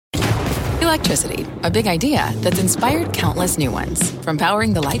Electricity, a big idea that's inspired countless new ones. From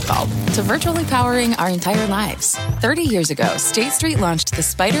powering the light bulb to virtually powering our entire lives. 30 years ago, State Street launched the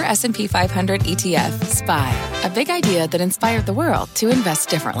Spider S&P 500 ETF, SPY. A big idea that inspired the world to invest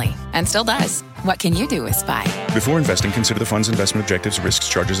differently. And still does. What can you do with SPY? Before investing, consider the fund's investment objectives, risks,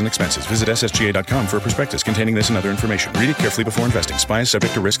 charges, and expenses. Visit ssga.com for a prospectus containing this and other information. Read it carefully before investing. SPY is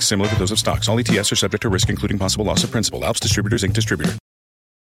subject to risks similar to those of stocks. All ETFs are subject to risk, including possible loss of principal. Alps Distributors, Inc. Distributor.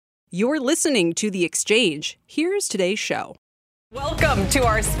 You're listening to The Exchange. Here's today's show. Welcome to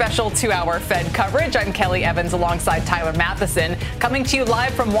our special 2-hour Fed coverage. I'm Kelly Evans alongside Tyler Matheson, coming to you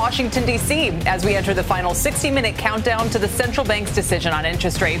live from Washington, D.C. as we enter the final 60-minute countdown to the central bank's decision on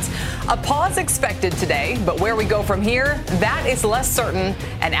interest rates. A pause expected today, but where we go from here, that is less certain.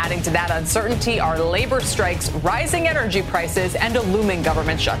 And adding to that uncertainty are labor strikes, rising energy prices, and a looming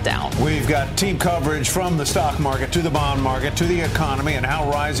government shutdown. We've got team coverage from the stock market to the bond market to the economy and how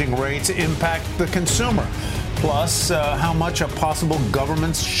rising rates impact the consumer. Plus, how much a possible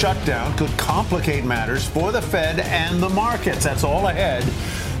government shutdown could complicate matters for the Fed and the markets. That's all ahead.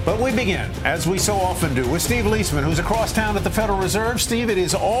 But we begin, as we so often do, with Steve Leisman, who's across town at the Federal Reserve. Steve, it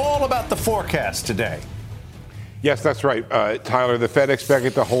is all about the forecast today. Yes, that's right, Tyler. The Fed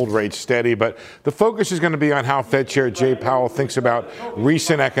expected to hold rates steady, but the focus is going to be on how Fed Chair Jay Powell thinks about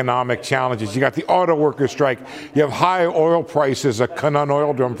recent economic challenges. You got the auto workers strike. You have high oil prices, a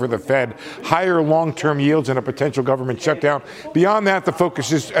conundrum for the Fed, higher long-term yields, and a potential government shutdown. Beyond that, the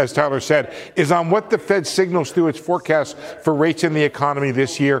focus is, as Tyler said, is on what the Fed signals through its forecast for rates in the economy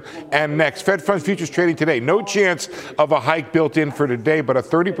this year and next. Fed funds futures trading today. No chance of a hike built in for today, but a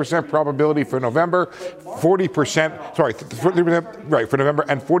 30% probability for November, 40%. For November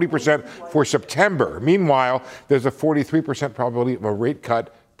and 40% for September. Meanwhile, there's a 43% probability of a rate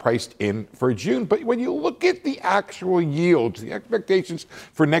cut priced in for June. But when you look at the actual yields, the expectations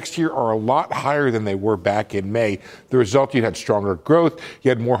for next year are a lot higher than they were back in May. The result, you had stronger growth, you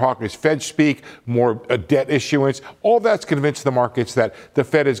had more hawkish Fed speak, more debt issuance. All that's convinced the markets that the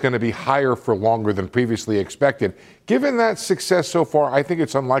Fed is going to be higher for longer than previously expected. Given that success so far, I think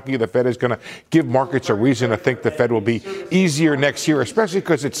it's unlikely the Fed is going to give markets a reason to think the Fed will be easier next year, especially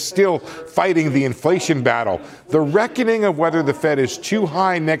because it's still fighting the inflation battle. The reckoning of whether the Fed is too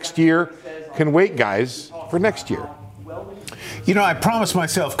high next year can wait, guys, for next year. You know, I promised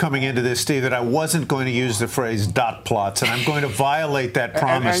myself coming into this, Steve, that I wasn't going to use the phrase dot plots, and I'm going to violate that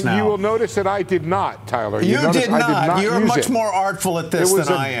promise now. And you will notice that I did not, Tyler. You did not. You're much it. More artful at this than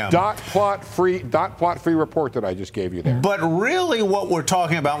I am. It was a dot plot free report that I just gave you there. But really what we're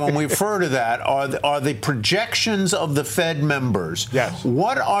talking about when we refer to that are the projections of the Fed members. Yes.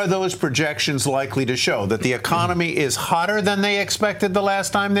 What are those projections likely to show? That the economy is hotter than they expected the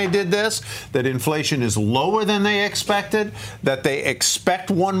last time they did this? That inflation is lower than they expected? That they expect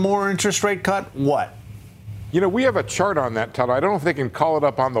one more interest rate cut? What? You know, we have a chart on that, Tyler. I don't know if they can call it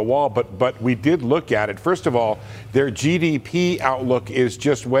up on the wall, but we did look at it. First of all, their GDP outlook is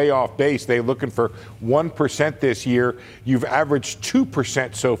just way off base. They're looking for 1% this year. You've averaged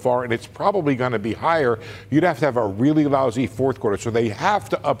 2% so far, and it's probably going to be higher. You'd have to have a really lousy fourth quarter. So they have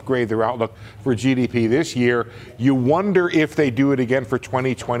to upgrade their outlook for GDP this year. You wonder if they do it again for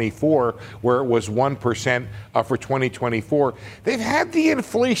 2024, where it was 1% for 2024. They've had the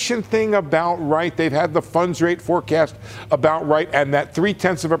inflation thing about right. They've had the funds rate forecast about right, and that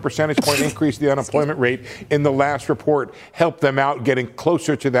 0.3 of a percentage point increase in the unemployment rate in the last report helped them out getting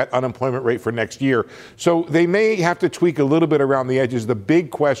closer to that unemployment rate for next year. So they may have to tweak a little bit around the edges. The big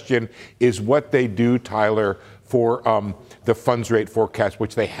question is what they do, Tyler, for the funds rate forecast,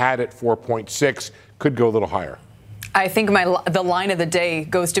 which they had at 4.6, could go a little higher. I think the line of the day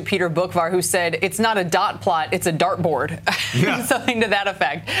goes to Peter Bookvar, who said, it's not a dot plot, it's a dartboard. Yeah. Something to that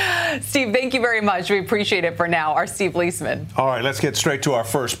effect. Steve, thank you very much. We appreciate it for now. Our Steve Leisman. All right, let's get straight to our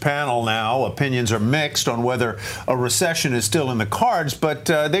first panel now. Opinions are mixed on whether a recession is still in the cards, but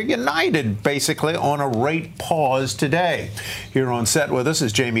they're united, basically, on a rate pause today. Here on set with us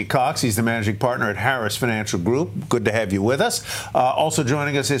is Jamie Cox. He's the managing partner at Harris Financial Group. Good to have you with us. Also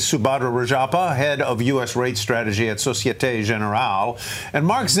joining us is Subhadra Rajappa, head of U.S. rate strategy at Societe Generale, and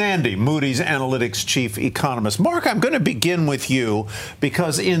Mark Zandi, Moody's Analytics chief economist. Mark, I'm going to begin with you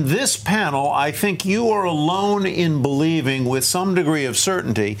because in this panel, I think you are alone in believing with some degree of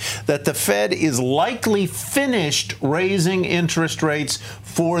certainty that the Fed is likely finished raising interest rates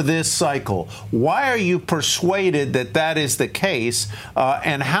for this cycle. Why are you persuaded that that is the case?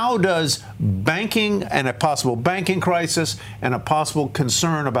 And how does banking and a possible banking crisis and a possible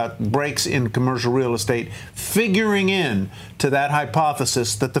concern about breaks in commercial real estate figuring in to that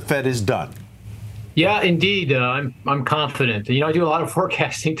hypothesis that the Fed is done? Yeah, indeed. I'm confident. I do a lot of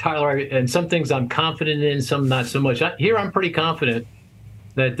forecasting, Tyler, and some things I'm confident in, some not so much. Here, I'm pretty confident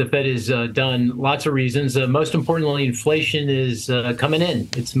that the Fed has done lots of reasons. Most importantly, inflation is coming in.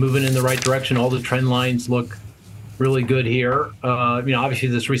 It's moving in the right direction. All the trend lines look really good here. Obviously,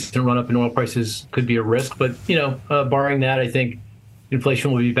 this recent run up in oil prices could be a risk, but barring that, I think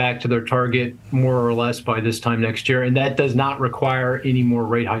inflation will be back to their target more or less by this time next year, and that does not require any more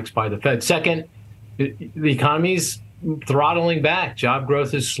rate hikes by the Fed. Second, the economy's throttling back. Job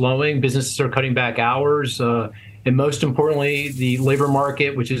growth is slowing. Businesses are cutting back hours. And most importantly, the labor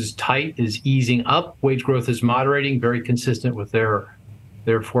market, which is tight, is easing up. Wage growth is moderating, very consistent with their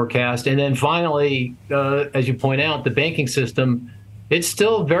forecast. And then finally, as you point out, the banking system, it's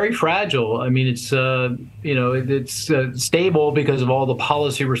still very fragile. I mean, it's stable because of all the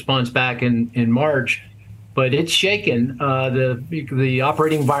policy response back in March, but it's shaken. The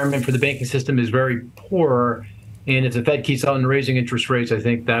operating environment for the banking system is very poor. And if the Fed keeps on raising interest rates, I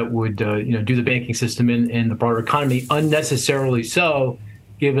think that would do the banking system and the broader economy unnecessarily so,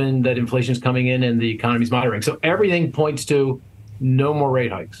 given that inflation is coming in and the economy is moderating. So everything points to no more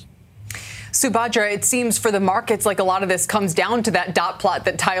rate hikes. Subhadra, it seems for the markets like a lot of this comes down to that dot plot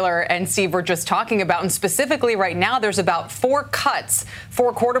that Tyler and Steve were just talking about. And specifically right now, there's about 4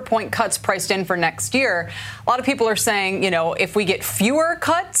 quarter-point cuts priced in for next year. A lot of people are saying, if we get fewer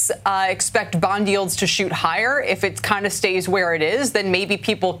cuts, expect bond yields to shoot higher. If it kind of stays where it is, then maybe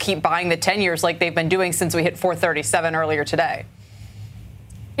people keep buying the 10 years like they've been doing since we hit 437 earlier today.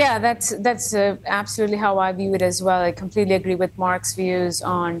 Yeah, that's absolutely how I view it as well. I completely agree with Mark's views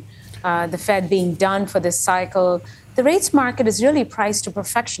on the Fed being done for this cycle. The rates market is really priced to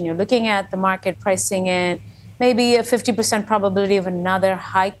perfection. You're looking at the market pricing in maybe a 50% probability of another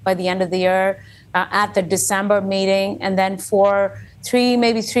hike by the end of the year at the December meeting, and then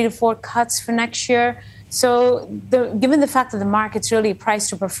maybe 3 to 4 cuts for next year. So given the fact that the market's really priced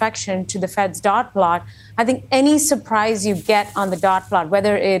to perfection to the Fed's dot plot, I think any surprise you get on the dot plot,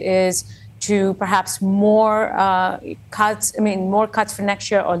 whether it is to perhaps more cuts for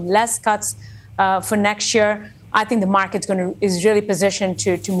next year or less cuts for next year, I think the market's is really positioned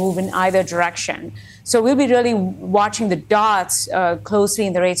to move in either direction. So we'll be really watching the dots closely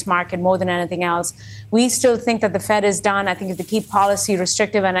in the rates market more than anything else. We still think that the Fed is done. I think if they keep policy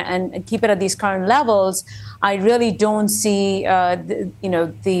restrictive and keep it at these current levels, I really don't see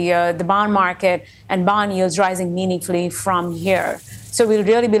the bond market and bond yields rising meaningfully from here. So we'll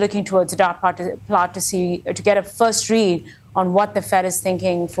really be looking towards the dot plot to get a first read on what the Fed is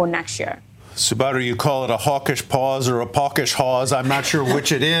thinking for next year. Subhadra, you call it a hawkish pause or a pawkish hawes. I'm not sure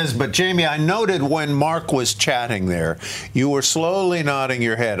which it is. But, Jamie, I noted when Mark was chatting there, you were slowly nodding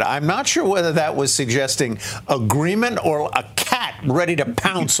your head. I'm not sure whether that was suggesting agreement or a cat ready to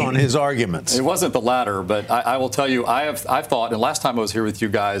pounce on his arguments. It wasn't the latter, but I will tell you, I've thought, and last time I was here with you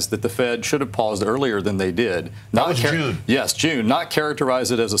guys, that the Fed should have paused earlier than they did. That was June. Yes, June. Not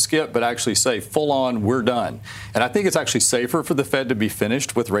characterize it as a skip, but actually say, full on, we're done. And I think it's actually safer for the Fed to be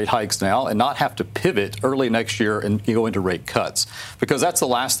finished with rate hikes now and not have to pivot early next year and go into rate cuts, because that's the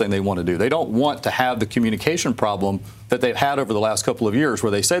last thing they want to do. They don't want to have the communication problem that they've had over the last couple of years,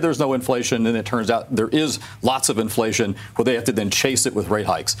 where they say there's no inflation and it turns out there is lots of inflation, where they have to then chase it with rate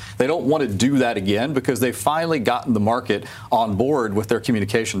hikes. They don't want to do that again, because they've finally gotten the market on board with their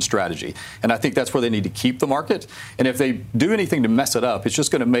communication strategy. And I think that's where they need to keep the market. And if they do anything to mess it up, it's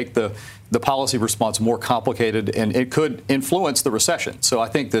just going to make the policy response more complicated, and it could influence the recession. So I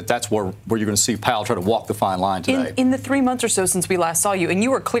think that's where you're going to see Powell try to walk the fine line today. In the 3 months or so since we last saw you, and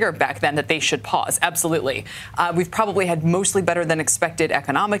you were clear back then that they should pause, absolutely. We've probably had mostly better than expected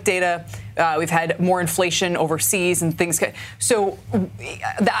economic data. We've had more inflation overseas and things. So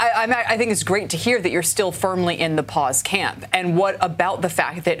I think it's great to hear that you're still firmly in the pause camp. And what about the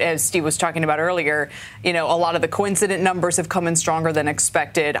fact that, as Steve was talking about earlier, a lot of the coincident numbers have come in stronger than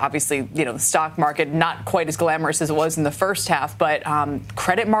expected. Obviously, the stock market not quite as glamorous as it was in the first half, but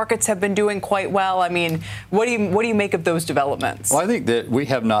credit markets have been doing quite well. I mean, what do you make of those developments? Well, I think that we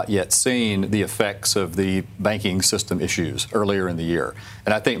have not yet seen the effects of the banking system issues earlier in the year.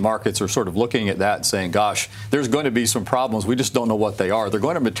 And I think markets are sort of looking at that and saying, gosh, there's going to be some problems. We just don't know what they are. They're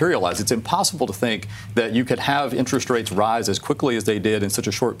going to materialize. It's impossible to think that you could have interest rates rise as quickly as they did in such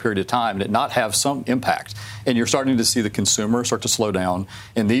a short period of time and it not have some impact. And you're starting to see the consumer start to slow down.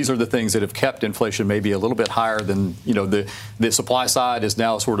 And these are the things that have kept inflation maybe a little bit higher than, the supply side is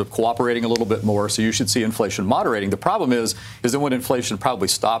now sort of cooperating a little bit more. So you should see inflation moderating. The problem is that when inflation probably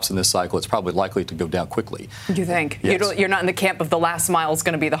stops in this cycle, it's probably likely to go down quickly. What do you think? Yes. You're not in the camp of the last mile is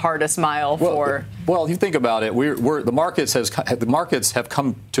going to be the hardest mile for. Well, you think about it. The markets have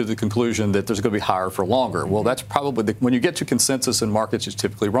come to the conclusion that there's going to be higher for longer. Well, that's probably when you get to consensus in markets, it's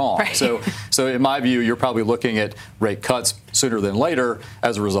typically wrong. Right. So in my view, you're probably looking at rate cuts sooner than later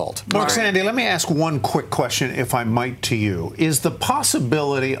as a result. Mark Sandy, let me ask one quick question, if I might, to you. Is the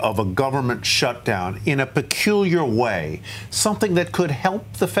possibility of a government shutdown in a peculiar way something that could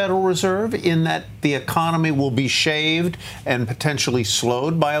help the Federal Reserve in that the economy will be shaved and potentially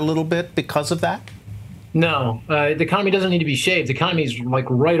slowed by a little bit because of that? No, the economy doesn't need to be shaved. The economy is like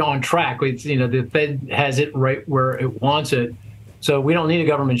right on track. It's, the Fed has it right where it wants it. So we don't need a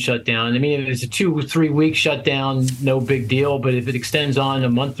government shutdown. I mean, if it's a 2-3 week shutdown, no big deal. But if it extends on a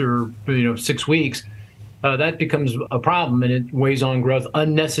month or 6 weeks, that becomes a problem, and it weighs on growth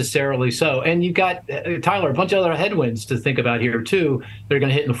unnecessarily so. And you've got, Tyler, a bunch of other headwinds to think about here, too. They're going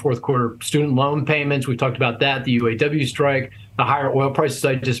to hit in the fourth quarter. Student loan payments, we talked about that, the UAW strike, the higher oil prices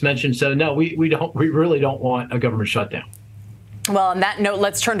I just mentioned. So, no, we really don't want a government shutdown. Well, on that note,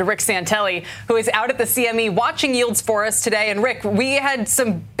 let's turn to Rick Santelli, who is out at the CME watching yields for us today. And Rick, we had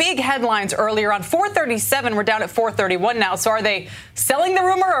some big headlines earlier on 437. We're down at 431 now. So are they selling the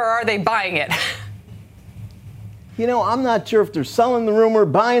rumor or are they buying it? I'm not sure if they're selling the rumor,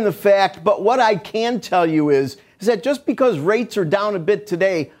 buying the fact. But what I can tell you is that just because rates are down a bit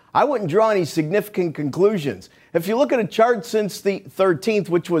today, I wouldn't draw any significant conclusions. If you look at a chart since the 13th,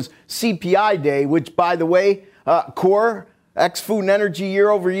 which was CPI day, which, by the way, core ex-food and energy year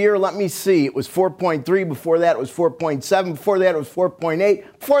over year, let me see. It was 4.3. Before that, it was 4.7. Before that, it was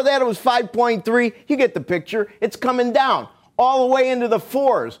 4.8. Before that, it was 5.3. You get the picture. It's coming down all the way into the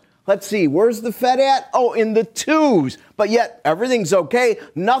 4s. Let's see. Where's the Fed at? Oh, in the 2s. But yet, everything's okay.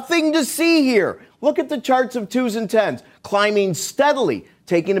 Nothing to see here. Look at the charts of 2s and 10s. Climbing steadily.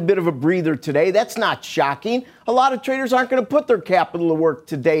 Taking a bit of a breather today. That's not shocking. A lot of traders aren't going to put their capital to work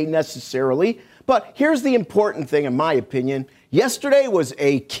today necessarily. But here's the important thing, in my opinion. Yesterday was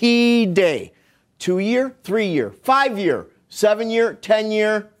a key day. 2-year, 3-year, 5-year, 7-year,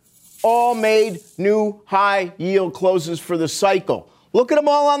 10-year, all made new high yield closes for the cycle. Look at them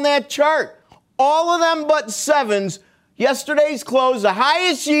all on that chart. All of them but 7s. Yesterday's close, the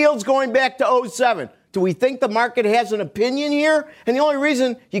highest yields going back to 07. Do we think the market has an opinion here? And the only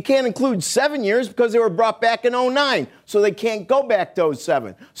reason you can't include 7 years because they were brought back in 09, so they can't go back to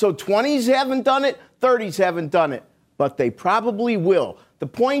 07. So 20s haven't done it, 30s haven't done it, but they probably will. The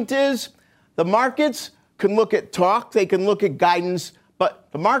point is, the markets can look at talk, they can look at guidance, but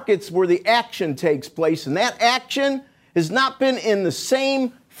the markets where the action takes place, and that action has not been in the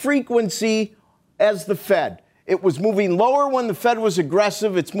same frequency as the Fed. It was moving lower when the Fed was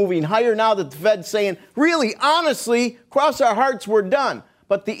aggressive. It's moving higher now that the Fed's saying, really, honestly, cross our hearts, we're done.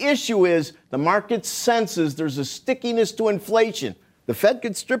 But the issue is the market senses there's a stickiness to inflation. The Fed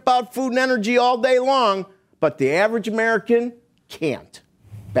could strip out food and energy all day long, but the average American can't.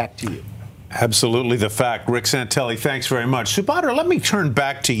 Back to you. Absolutely the fact. Rick Santelli, thanks very much. Subhadra, let me turn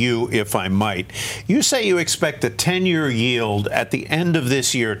back to you, if I might. You say you expect the 10-year yield at the end of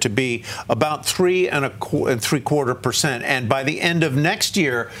this year to be about 3.75%, and by the end of next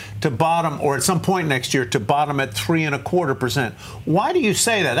year to bottom, or at some point next year, to bottom at 3.25%. Why do you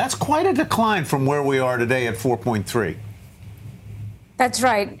say that? That's quite a decline from where we are today at 4.3. That's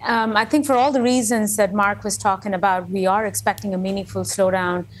right. I think for all the reasons that Mark was talking about, we are expecting a meaningful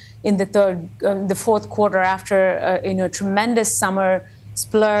slowdown in the fourth quarter after a tremendous summer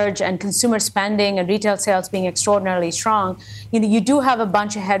splurge and consumer spending and retail sales being extraordinarily strong. You do have a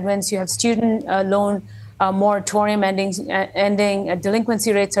bunch of headwinds. You have student loan moratorium ending,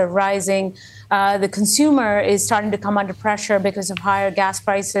 delinquency rates are rising. The consumer is starting to come under pressure because of higher gas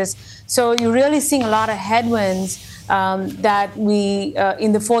prices. So you're really seeing a lot of headwinds that we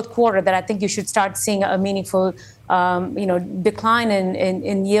in the fourth quarter that I think you should start seeing a meaningful decline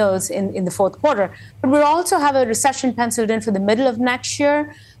in yields in the fourth quarter. But we also have a recession penciled in for the middle of next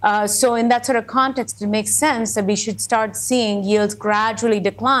year. So in that sort of context, it makes sense that we should start seeing yields gradually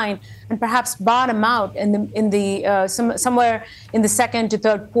decline and perhaps bottom out somewhere in the second to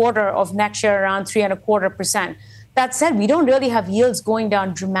third quarter of next year around 3.25%. That said, we don't really have yields going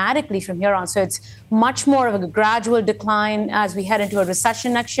down dramatically from here on. So it's much more of a gradual decline as we head into a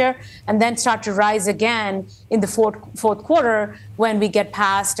recession next year and then start to rise again in the fourth quarter when we get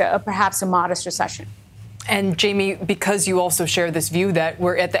past perhaps a modest recession. And Jamie, because you also share this view that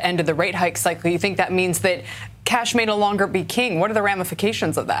we're at the end of the rate hike cycle, you think that means that cash may no longer be king. What are the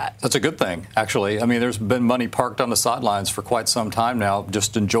ramifications of that? That's a good thing, actually. I mean, there's been money parked on the sidelines for quite some time now,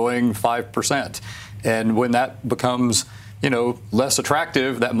 just enjoying 5%. And when that becomes less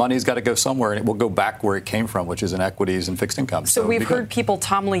attractive, that money's got to go somewhere, and it will go back where it came from, which is in equities and fixed income. So we've heard people,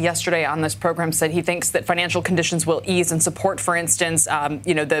 Tom Lee yesterday on this program said he thinks that financial conditions will ease and support, for instance,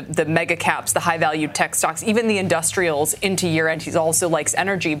 the mega caps, the high value tech stocks, even the industrials into year end. He also likes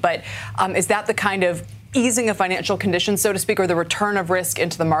energy. But is that the kind of easing of financial conditions, so to speak, or the return of risk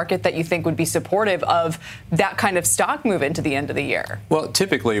into the market that you think would be supportive of that kind of stock move into the end of the year? Well,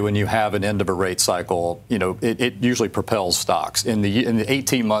 typically when you have an end of a rate cycle, it usually propels stocks. In the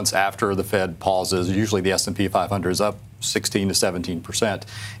 18 months after the Fed pauses, usually the S&P 500 is up 16 to 17%.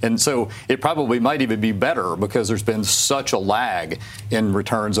 And so it probably might even be better because there's been such a lag in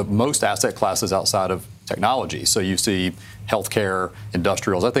returns of most asset classes outside of technology. So you see healthcare,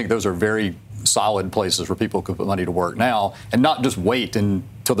 industrials. I think those are very solid places where people could put money to work now and not just wait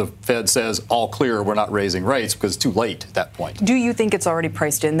until the Fed says all clear, we're not raising rates, because it's too late at that point. Do you think it's already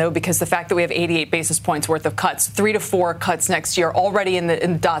priced in, though? Because the fact that we have 88 basis points worth of cuts, 3 to 4 cuts next year already in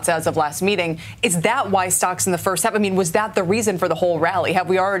the dots as of last meeting, is that why stocks in the first half? I mean, was that the reason for the whole rally? Have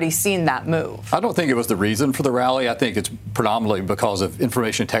we already seen that move? I don't think it was the reason for the rally. I think it's predominantly because of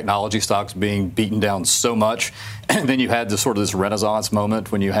information technology stocks being beaten down so much. And then you had this renaissance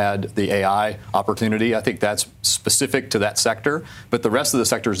moment when you had the AI opportunity. I think that's specific to that sector, but the rest of the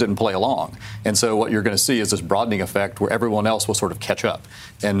sectors didn't play along. And so what you're going to see is this broadening effect where everyone else will sort of catch up.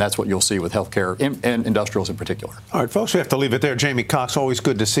 And that's what you'll see with healthcare and industrials in particular. All right, folks, we have to leave it there. Jamie Cox, always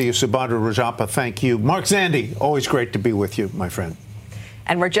good to see you. Subhadra Rajappa, thank you. Mark Zandi, always great to be with you, my friend.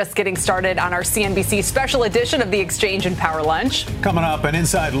 And we're just getting started on our CNBC special edition of the Exchange and Power Lunch. Coming up, an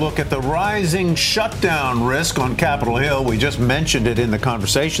inside look at the rising shutdown risk on Capitol Hill. We just mentioned it in the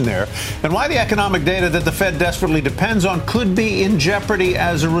conversation there. And why the economic data that the Fed desperately depends on could be in jeopardy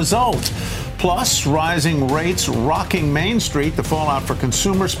as a result. Plus, rising rates rocking Main Street, the fallout for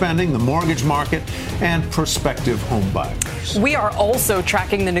consumer spending, the mortgage market, and prospective home buyers. We are also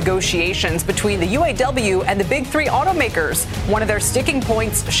tracking the negotiations between the UAW and the big three automakers. One of their sticking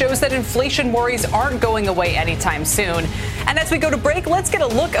points shows that inflation worries aren't going away anytime soon. And as we go to break, let's get a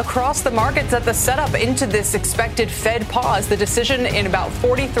look across the markets at the setup into this expected Fed pause. The decision in about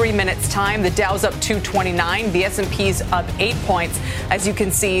 43 minutes time. The Dow's up 229. The S&P's up 8 points. As you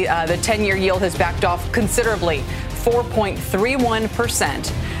can see, the 10-year yield has backed off considerably,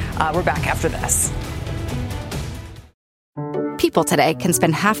 4.31%. We're back after this. People today can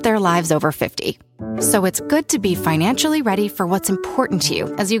spend half their lives over 50. So it's good to be financially ready for what's important to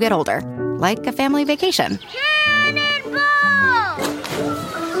you as you get older, like a family vacation.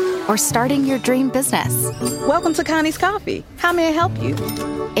 Or starting your dream business. Welcome to Connie's Coffee. How may I help you?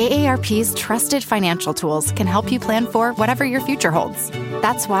 AARP's trusted financial tools can help you plan for whatever your future holds.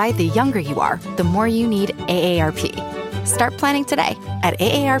 That's why the younger you are, the more you need AARP. Start planning today at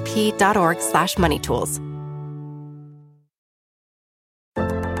aarp.org/moneytools.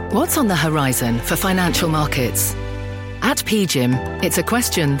 What's on the horizon for financial markets? At PGIM, it's a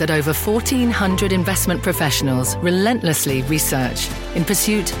question that over 1,400 investment professionals relentlessly research in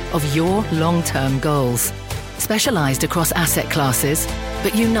pursuit of your long-term goals. Specialized across asset classes,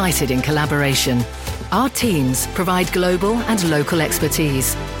 but united in collaboration, our teams provide global and local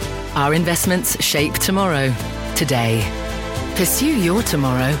expertise. Our investments shape tomorrow, today. Pursue your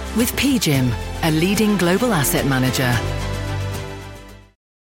tomorrow with PGIM, a leading global asset manager.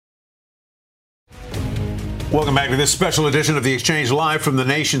 Welcome back to this special edition of The Exchange, live from the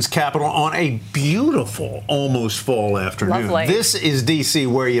nation's capital on a beautiful, almost fall afternoon. Lovely. This is D.C.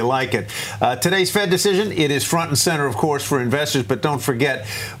 where you like it. Today's Fed decision, it is front and center, of course, for investors. But don't forget,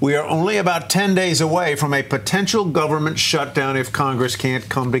 we are only about 10 days away from a potential government shutdown if Congress can't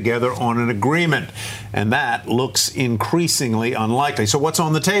come together on an agreement. And that looks increasingly unlikely. So what's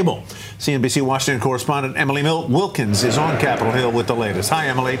on the table? CNBC Washington correspondent Emily Wilkins is on Capitol Hill with the latest. Hi,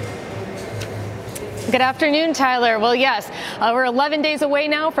 Emily. Good afternoon, Tyler. Well, yes, we're 11 days away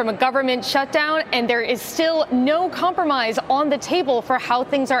now from a government shutdown, and there is still no compromise on the table for how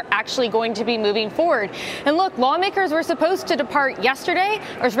things are actually going to be moving forward. And look, lawmakers were supposed to depart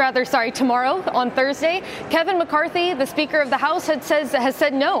tomorrow on Thursday. Kevin McCarthy, the Speaker of the House, has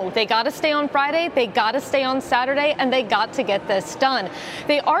said no. They got to stay on Friday, they got to stay on Saturday, and they got to get this done.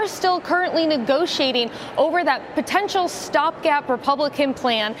 They are still currently negotiating over that potential stopgap Republican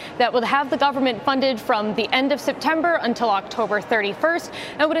plan that would have the government funded from the end of September until October 31st,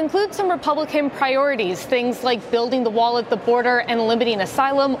 and would include some Republican priorities, things like building the wall at the border and limiting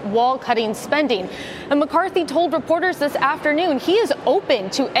asylum, wall-cutting spending. And McCarthy told reporters this afternoon he is open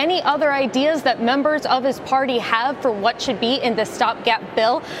to any other ideas that members of his party have for what should be in the stopgap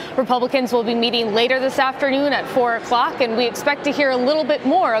bill. Republicans will be meeting later this afternoon at 4 o'clock, and we expect to hear a little bit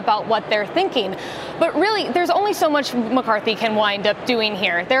more about what they're thinking. But really, there's only so much McCarthy can wind up doing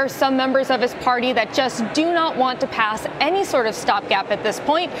here. There are some members of his party that just do not want to pass any sort of stopgap at this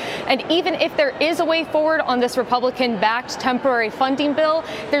point. And even if there is a way forward on this Republican-backed temporary funding bill,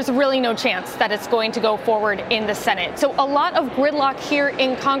 there's really no chance that it's going to go forward in the Senate. So a lot of gridlock here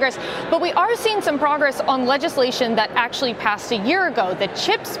in Congress. But we are seeing some progress on legislation that actually passed a year ago, the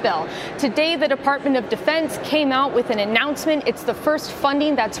CHIPS bill. Today, the Department of Defense came out with an announcement. It's the first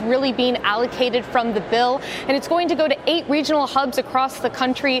funding that's really being allocated from the bill, and it's going to go to 8 regional hubs across the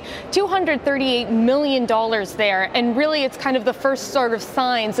country, $238 million there. And really, it's kind of the first sort of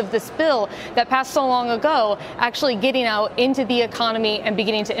signs of this bill that passed so long ago actually getting out into the economy and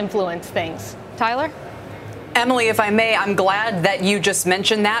beginning to influence things. Tyler? Emily, if I may, I'm glad that you just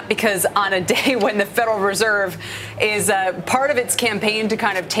mentioned that, because on a day when the Federal Reserve is part of its campaign to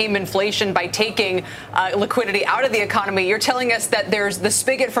kind of tame inflation by taking liquidity out of the economy, you're telling us that there's the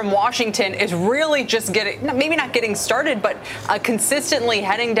spigot from Washington is really just getting, maybe not getting started, but consistently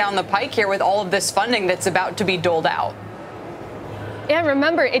heading down the pike here with all of this funding that's about to be doled out. Yeah,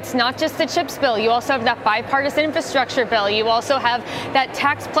 remember, it's not just the CHIPS bill. You also have that bipartisan infrastructure bill. You also have that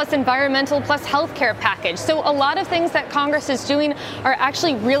tax plus environmental plus healthcare package. So a lot of things that Congress is doing are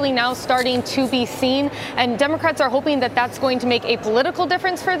actually really now starting to be seen. And Democrats are hoping that that's going to make a political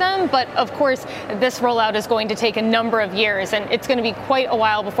difference for them. But of course, this rollout is going to take a number of years, and it's going to be quite a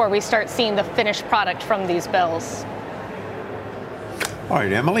while before we start seeing the finished product from these bills. All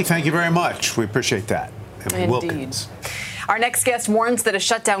right, Emily, thank you very much. We appreciate that. Emily Indeed. Wilkins. Our next guest warns that a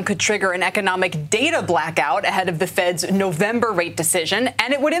shutdown could trigger an economic data blackout ahead of the Fed's November rate decision,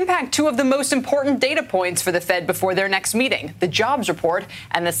 and it would impact 2 of the most important data points for the Fed before their next meeting, the jobs report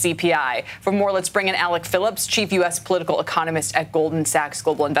and the CPI. For more, let's bring in Alec Phillips, chief U.S. political economist at Goldman Sachs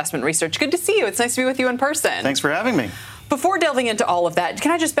Global Investment Research. Good to see you. It's nice to be with you in person. Thanks for having me. Before delving into all of that,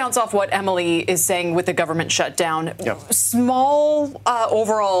 can I just bounce off what Emily is saying with the government shutdown? Yep. Small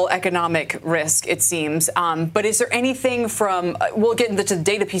overall economic risk, it seems. But is there anything from, we'll get into the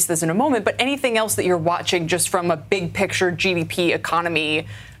data piece of this in a moment, but anything else that you're watching just from a big picture GDP economy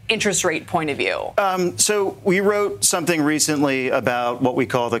interest rate point of view? So we wrote something recently about what we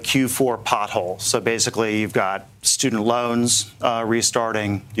call the Q4 pothole. So basically, you've got student loans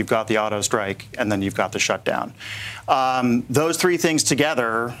restarting, you've got the auto strike, and then you've got the shutdown. Those 3 things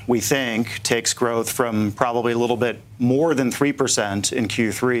together, we think, takes growth from probably a little bit more than 3% in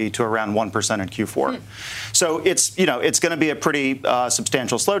Q3 to around 1% in Q4. So it's going to be a pretty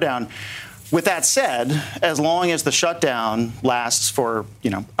substantial slowdown. With that said, as long as the shutdown lasts for,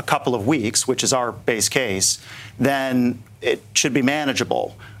 a couple of weeks, which is our base case, then it should be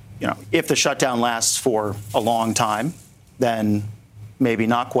manageable. If the shutdown lasts for a long time, then maybe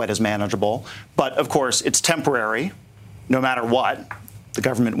not quite as manageable. But of course, it's temporary, no matter what. The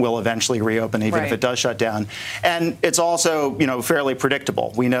government will eventually reopen, even if it does shut down. And it's also, fairly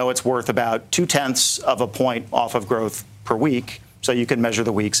predictable. We know it's worth about 0.2 of a point off of growth per week. So you can measure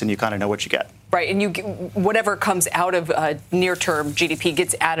the weeks and you kind of know what you get. Right. And whatever comes out of near-term GDP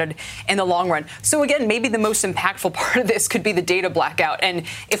gets added in the long run. So, again, maybe the most impactful part of this could be the data blackout. And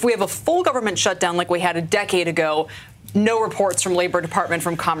if we have a full government shutdown like we had a decade ago, no reports from Labor Department,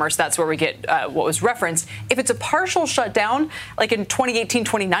 from Commerce, that's where we get what was referenced. If it's a partial shutdown, like in 2018,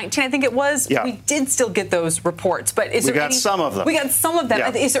 2019, I think it was, we did still get those reports. But is we got some of them. We got some of them.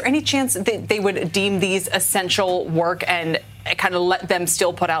 Yeah. Is there any chance that they would deem these essential work and kind of let them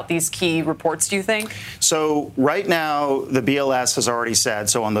still put out these key reports, do you think? So right now, the BLS has already said,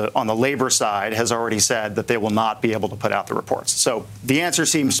 so on the labor side, has already said that they will not be able to put out the reports. So the answer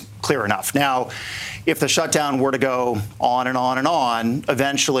seems clear enough. Now, if the shutdown were to go on and on and on,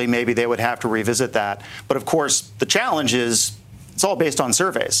 eventually maybe they would have to revisit that. But of course, the challenge is it's all based on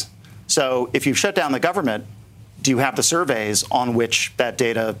surveys. So if you shut down the government, do you have the surveys on which that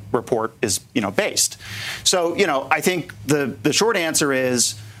data report is, based? So, I think the short answer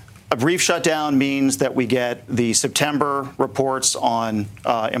is a brief shutdown means that we get the September reports on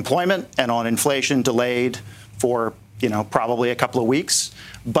employment and on inflation delayed for, probably a couple of weeks,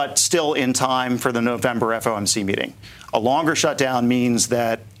 but still in time for the November FOMC meeting. A longer shutdown means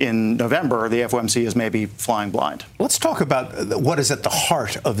that in November, the FOMC is maybe flying blind. Let's talk about what is at the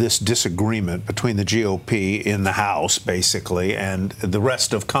heart of this disagreement between the GOP in the House, basically, and the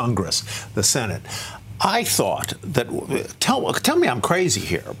rest of Congress, the Senate. I thought that, tell me I'm crazy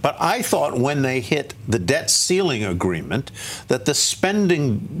here, but I thought when they hit the debt ceiling agreement that the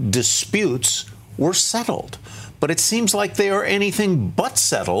spending disputes were settled. but it seems like they are anything but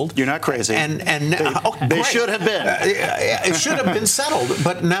settled. You're not crazy. And they should have been. It should have been settled,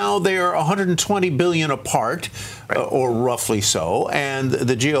 but now they are $120 billion apart, or roughly so. And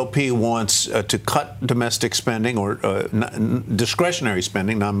the GOP wants to cut domestic spending or discretionary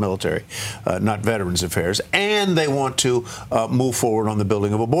spending, non-military, not Veterans Affairs, and they want to move forward on the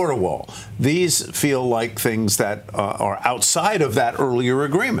building of a border wall. These feel like things that are outside of that earlier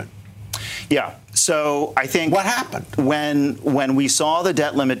agreement. Yeah. So I think what happened when we saw the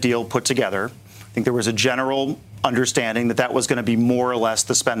debt limit deal put together, I think there was a general understanding that that was going to be more or less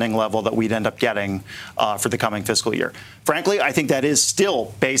the spending level that we'd end up getting for the coming fiscal year. Frankly, I think that is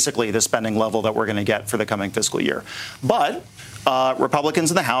still basically the spending level that we're going to get for the coming fiscal year. But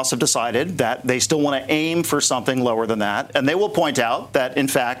Republicans in the House have decided that they still want to aim for something lower than that. And they will point out that, in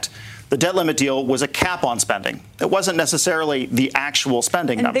fact, the debt limit deal was a cap on spending. It wasn't necessarily the actual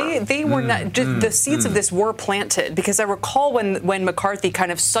spending number. They were not. The seeds of this were planted, because I recall when McCarthy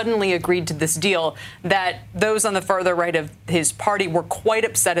kind of suddenly agreed to this deal, that those on the further right of his party were quite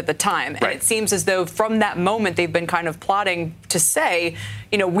upset at the time. And it seems as though from that moment they've been kind of plotting to say,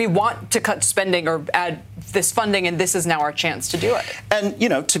 we want to cut spending or add this funding, and this is now our chance to do it.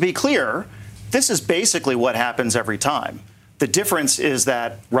 And, to be clear, this is basically what happens every time. The difference is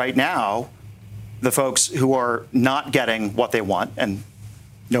that right now, the folks who are not getting what they want, and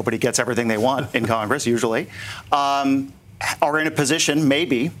nobody gets everything they want in Congress usually, are in a position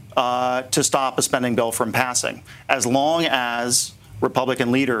maybe to stop a spending bill from passing, as long as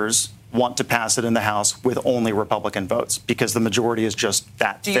Republican leaders want to pass it in the House with only Republican votes, because the majority is just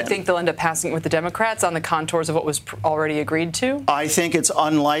that thin. Do you think they'll end up passing it with the Democrats on the contours of what was already agreed to? I think it's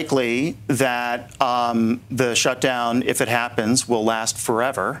unlikely that the shutdown, if it happens, will last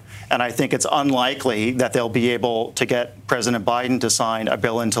forever. And I think it's unlikely that they'll be able to get President Biden to sign a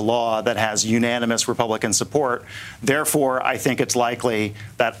bill into law that has unanimous Republican support. Therefore, I think it's likely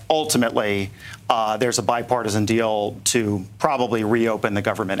that ultimately there's a bipartisan deal to probably reopen the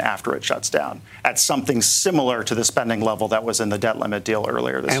government after it shuts down at something similar to the spending level that was in the debt limit deal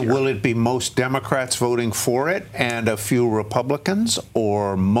earlier this year. And will it be most Democrats voting for it and a few Republicans,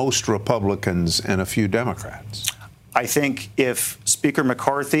 or most Republicans and a few Democrats? I think if Speaker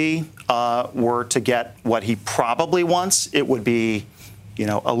McCarthy were to get what he probably wants, it would be,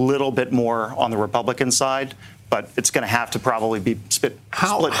 a little bit more on the Republican side. But it's going to have to probably be split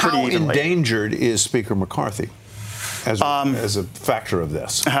pretty evenly. How endangered is Speaker McCarthy as a factor of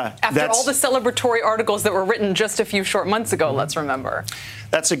this? After all the celebratory articles that were written just a few short months ago, let's remember.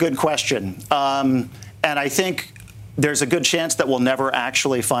 That's a good question. And I think there's a good chance that we'll never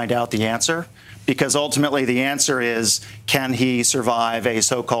actually find out the answer, because ultimately the answer is, can he survive a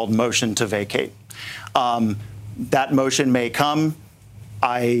so-called motion to vacate? That motion may come.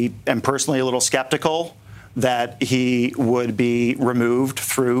 I am personally a little skeptical that he would be removed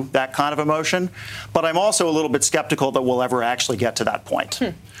through that kind of a motion. But I'm also a little bit skeptical that we'll ever actually get to that point.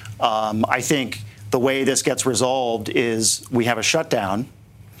 I think the way this gets resolved is we have a shutdown.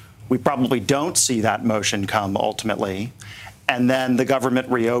 We probably don't see that motion come ultimately. And then the government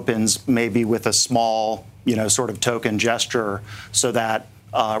reopens maybe with a small, sort of token gesture so that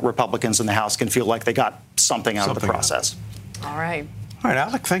Republicans in the House can feel like they got something out of the process. All right. All right,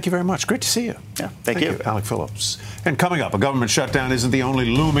 Alec, thank you very much. Great to see you. Yeah, thank you. Alec Phillips. And coming up, a government shutdown isn't the only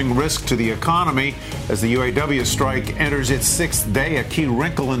looming risk to the economy. As the UAW strike enters its sixth day, a key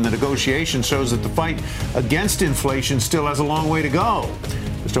wrinkle in the negotiation shows that the fight against inflation still has a long way to go.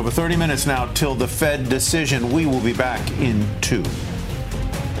 Just over 30 minutes now till the Fed decision. We will be back in 2.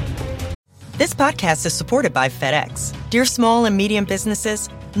 This podcast is supported by FedEx. Dear small and medium businesses,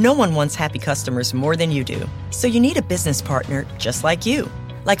 no one wants happy customers more than you do. So you need a business partner just like you.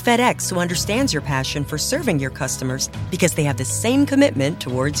 Like FedEx, who understands your passion for serving your customers because they have the same commitment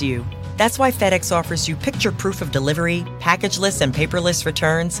towards you. That's why FedEx offers you picture proof of delivery, packageless and paperless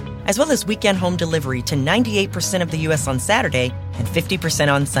returns, as well as weekend home delivery to 98% of the U.S. on Saturday and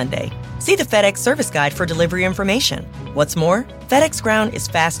 50% on Sunday. See the FedEx service guide for delivery information. What's more, FedEx Ground is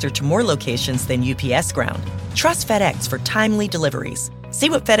faster to more locations than UPS Ground. Trust FedEx for timely deliveries. See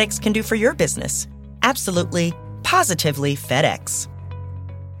what FedEx can do for your business. Absolutely, positively FedEx.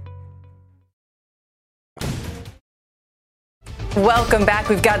 Welcome back.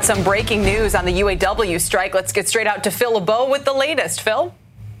 We've got some breaking news on the UAW strike. Let's get straight out to Phil LeBeau with the latest. Phil?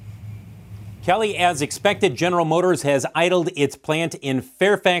 Kelly, as expected, General Motors has idled its plant in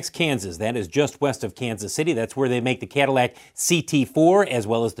Fairfax, Kansas. That is just west of Kansas City. That's where they make the Cadillac CT4 as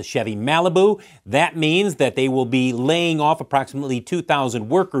well as the Chevy Malibu. That means that they will be laying off approximately 2,000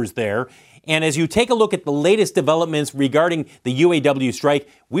 workers there. And as you take a look at the latest developments regarding the UAW strike,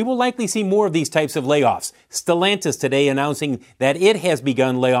 we will likely see more of these types of layoffs. Stellantis today announcing that it has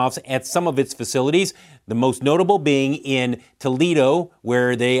begun layoffs at some of its facilities, the most notable being in Toledo,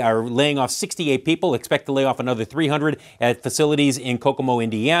 where they are laying off 68 people, expect to lay off another 300 at facilities in Kokomo,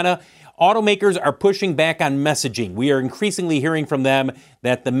 Indiana. Automakers are pushing back on messaging. We are increasingly hearing from them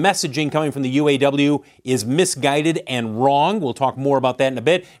that the messaging coming from the UAW is misguided and wrong. We'll talk more about that in a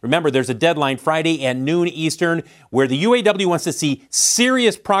bit. Remember, there's a deadline Friday at noon Eastern where the UAW wants to see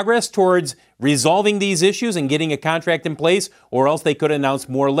serious progress towards resolving these issues and getting a contract in place, or else they could announce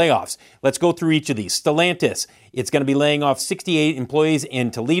more layoffs. Let's go through each of these. Stellantis, it's going to be laying off 68 employees in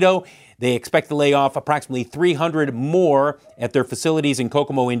Toledo. They expect to lay off approximately 300 more at their facilities in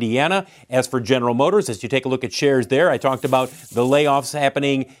Kokomo, Indiana. As for General Motors, as you take a look at shares there, I talked about the layoffs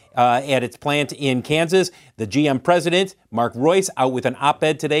happening at its plant in Kansas. The GM president, Mark Royce, out with an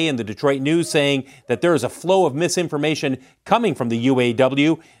op-ed today in the Detroit News saying that there is a flow of misinformation coming from the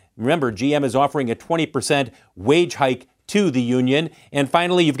UAW. Remember, GM is offering a 20% wage hike to the union. And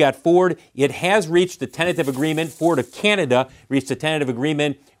finally, you've got Ford. It has reached a tentative agreement. Ford of Canada reached a tentative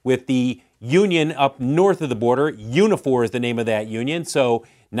agreement with the union up north of the border. Unifor is the name of that union. So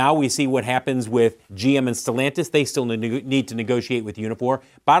now we see what happens with GM and Stellantis. They still need to negotiate with Unifor.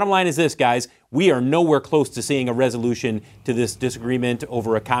 Bottom line is this, guys. We are nowhere close to seeing a resolution to this disagreement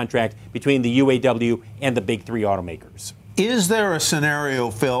over a contract between the UAW and the big three automakers. Is there a scenario,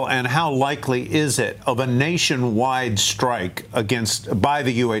 Phil, and how likely is it, of a nationwide strike by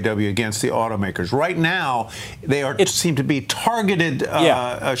the UAW against the automakers? Right now, they seem to be targeted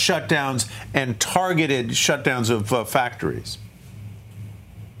shutdowns and targeted shutdowns of factories.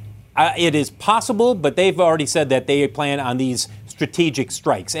 It is possible, but they've already said that they plan on these strategic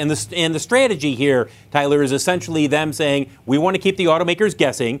strikes. And the strategy here, Tyler, is essentially them saying, we want to keep the automakers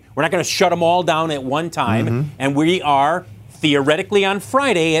guessing. We're not going to shut them all down at one time. Mm-hmm. And we are, theoretically on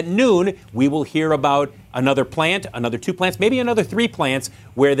Friday at noon, we will hear about another plant, another 2 plants, maybe another 3 plants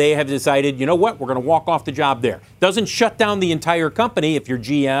where they have decided, you know what, we're going to walk off the job there. Doesn't shut down the entire company if you're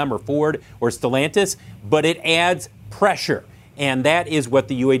GM or Ford or Stellantis, but it adds pressure. And that is what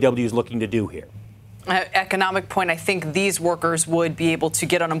the UAW is looking to do here. Economic point, I think these workers would be able to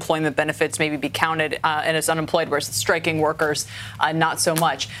get unemployment benefits, maybe be counted and as unemployed, whereas striking workers, not so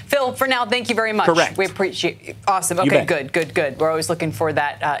much. Phil, for now, thank you very much. Correct. We appreciate it. Awesome. Okay, good. We're always looking for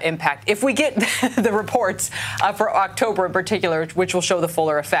that impact. If we get the reports for October in particular, which will show the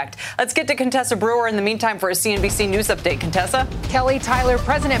fuller effect. Let's get to Contessa Brewer in the meantime for a CNBC News update. Contessa? Kelly, Tyler,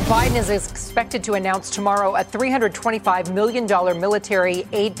 President Biden is expected to announce tomorrow a $325 million military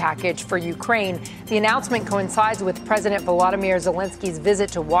aid package for Ukraine. The announcement coincides with President Volodymyr Zelensky's visit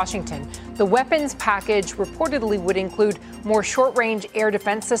to Washington. The weapons package reportedly would include more short-range air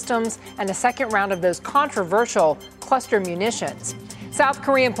defense systems and a second round of those controversial cluster munitions. South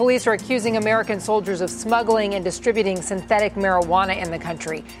Korean police are accusing American soldiers of smuggling and distributing synthetic marijuana in the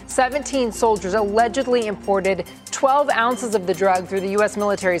country. 17 soldiers allegedly imported 12 ounces of the drug through the U.S.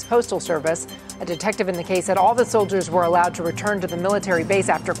 military's postal service. A detective in the case said all the soldiers were allowed to return to the military base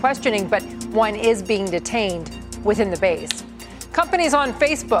after questioning, but one is being detained within the base. Companies on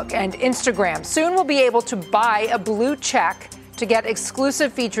Facebook and Instagram soon will be able to buy a blue check to get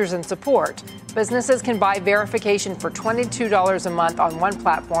exclusive features and support. Businesses can buy verification for $22 a month on one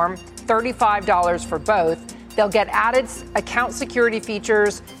platform, $35 for both. They'll get added account security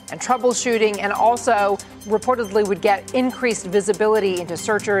features and troubleshooting, and also reportedly would get increased visibility into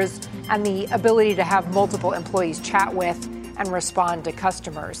searchers and the ability to have multiple employees chat with and respond to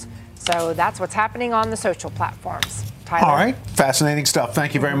customers. So that's what's happening on the social platforms. Tyler. All right. Fascinating stuff.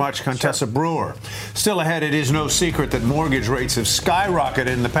 Thank you very much, Contessa Brewer. Still ahead, it is no secret that mortgage rates have skyrocketed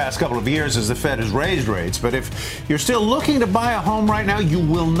in the past couple of years as the Fed has raised rates. But if you're still looking to buy a home right now, you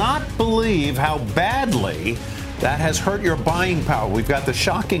will not believe how badly that has hurt your buying power. We've got the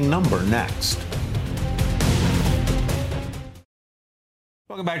shocking number next.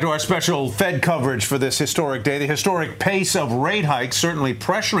 Welcome back to our special Fed coverage for this historic day. The historic pace of rate hikes certainly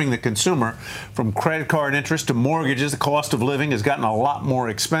pressuring the consumer. From credit card interest to mortgages, the cost of living has gotten a lot more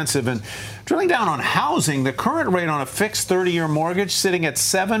expensive. And drilling down on housing, the current rate on a fixed 30-year mortgage sitting at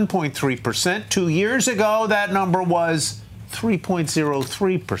 7.3%. 2 years ago, that number was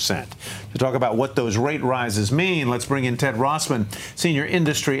 3.03%. To talk about what those rate rises mean, let's bring in Ted Rossman, Senior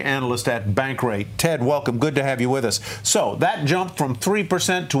Industry Analyst at Bankrate. Ted, welcome. Good to have you with us. So that jump from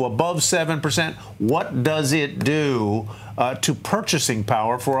 3% to above 7%, what does it do to purchasing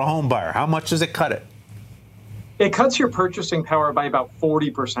power for a home buyer? How much does it cut it? It cuts your purchasing power by about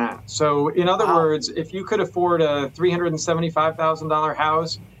 40%. So in other words, if you could afford a $375,000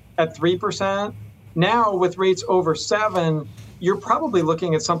 house at 3%. Now, with rates over 7%, you're probably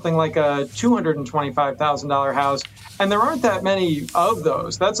looking at something like a $225,000 house. And there aren't that many of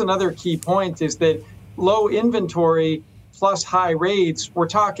those. That's another key point, is that low inventory plus high rates, we're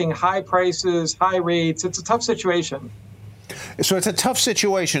talking high prices, high rates. It's a tough situation. So it's a tough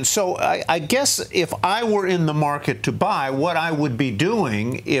situation. So I guess if I were in the market to buy, what I would be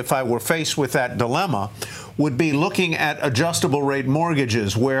doing if I were faced with that dilemma would be looking at adjustable rate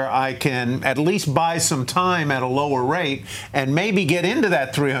mortgages, where I can at least buy some time at a lower rate and maybe get into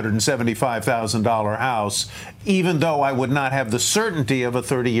that $375,000 house, even though I would not have the certainty of a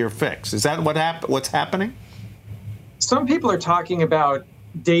 30-year fix. Is that what's happening? Some people are talking about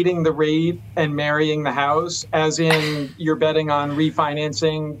dating the rate and marrying the house, as in you're betting on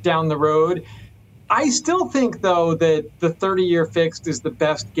refinancing down the road. I still think, though, that the 30-year fixed is the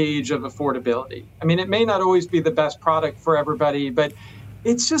best gauge of affordability. I mean, it may not always be the best product for everybody, but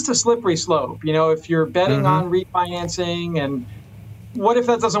it's just a slippery slope. You know, if you're betting on refinancing, and what if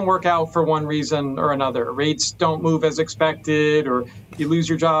that doesn't work out for one reason or another? Rates don't move as expected, or you lose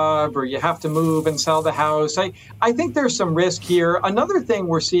your job, or you have to move and sell the house. I think there's some risk here. Another thing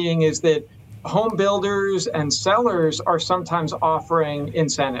we're seeing is that home builders and sellers are sometimes offering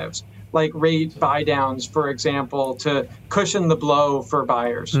incentives, like rate buy downs, for example, to cushion the blow for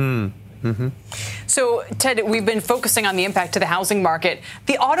buyers. So, Ted, we've been focusing on the impact to the housing market.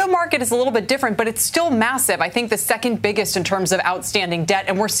 The auto market is a little bit different, but it's still massive. I think the second biggest in terms of outstanding debt,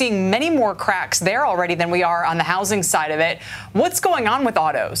 and we're seeing many more cracks there already than we are on the housing side of it. What's going on with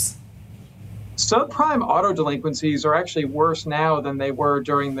autos? Subprime auto delinquencies are actually worse now than they were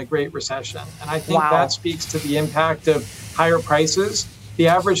during the Great Recession. And I think that speaks to the impact of higher prices. The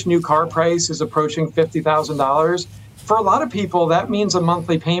average new car price is approaching $50,000. For a lot of people, that means a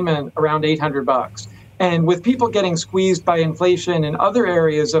monthly payment around $800. And with people getting squeezed by inflation in other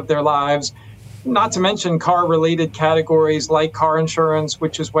areas of their lives, not to mention car-related categories like car insurance,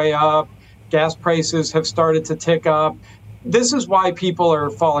 which is way up, gas prices have started to tick up. This is why people are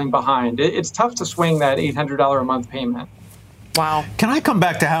falling behind. It's tough to swing that $800 a month payment. Wow. Can I come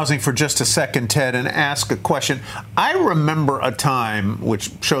back to housing for just a second, Ted, and ask a question? I remember a time,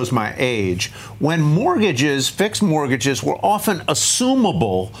 which shows my age, when mortgages, fixed mortgages, were often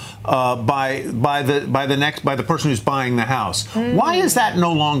assumable by the person who's buying the house. Why is that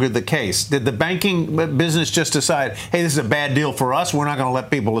no longer the case? Did the banking business just decide, hey, this is a bad deal for us, we're not going to let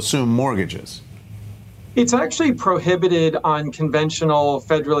people assume mortgages? It's actually prohibited on conventional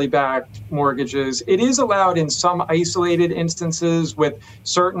federally backed mortgages. It is allowed in some isolated instances with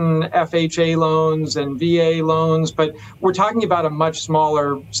certain FHA loans and VA loans, but we're talking about a much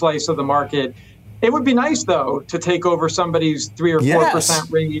smaller slice of the market. It would be nice, though, to take over somebody's 3 or 4%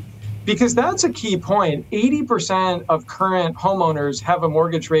 rate, because that's a key point. 80% of current homeowners have a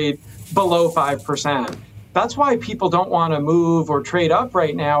mortgage rate below 5%. That's why people don't want to move or trade up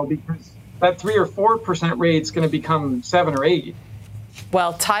right now, because that 3 or 4% rate is going to become 7 or 8.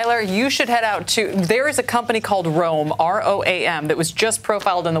 Well, Tyler, you should head out to, there is a company called Roam, R-O-A-M, that was just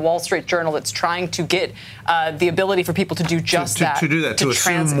profiled in the Wall Street Journal that's trying to get the ability for people to do just that. To do that, to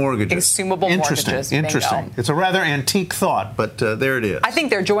assume mortgages. Assumable mortgages. Interesting. Bingo. It's a rather antique thought, but there it is. I think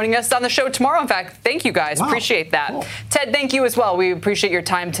they're joining us on the show tomorrow. In fact, thank you guys. Appreciate that. Cool. Ted, thank you as well. We appreciate your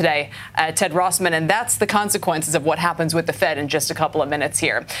time today, Ted Rossman. And that's the consequences of what happens with the Fed in just a couple of minutes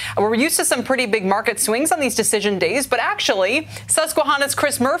here. We're used to some pretty big market swings on these decision days, but actually, Susquehanna's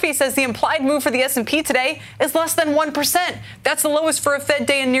Chris Murphy says the implied move for the S&P today is less than 1%. That's the lowest for a Fed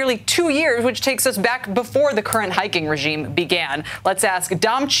day in nearly 2 years, which takes us back before the current hiking regime began. Let's ask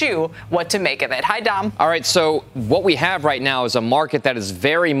Dom Chu what to make of it. Hi, Dom. All right, so what we have right now is a market that is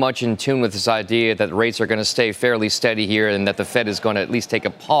very much in tune with this idea that rates are going to stay fairly steady here and that the Fed is going to at least take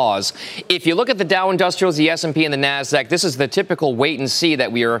a pause. If you look at the Dow Industrials, the S&P, and the NASDAQ, this is the typical wait and see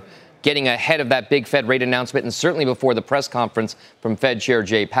that we are getting ahead of that big Fed rate announcement, and certainly before the press conference from Fed Chair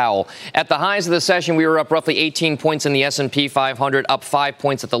Jay Powell. At the highs of the session, we were up roughly 18 points in the S&P 500, up 5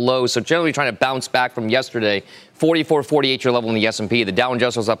 points at the lows. So generally trying to bounce back from yesterday. 44, 48 year level in the S&P. The Dow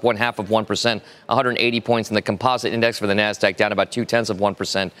Industrials up 0.5%, 180 points, and the composite index for the NASDAQ down about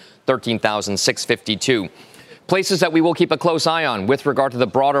 0.2%, 13,652. Places that we will keep a close eye on with regard to the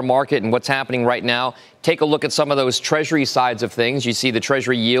broader market and what's happening right now. Take a look at some of those Treasury sides of things. You see the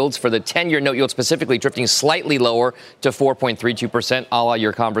Treasury yields for the 10-year note yield specifically drifting slightly lower to 4.32%, a la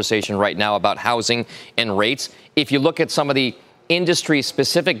your conversation right now about housing and rates. If you look at some of the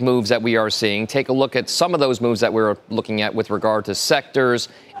industry-specific moves that we are seeing. Take a look at some of those moves that we're looking at with regard to sectors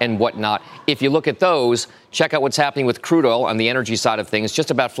and whatnot. If you look at those, check out what's happening with crude oil on the energy side of things.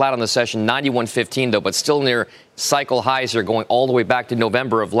 Just about flat on the session, 91.15 though, but still near cycle highs here, going all the way back to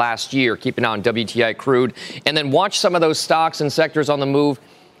November of last year. Keep an eye on WTI crude. And then watch some of those stocks and sectors on the move.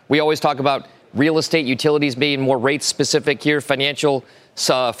 We always talk about real estate, utilities being more rate specific here. Financials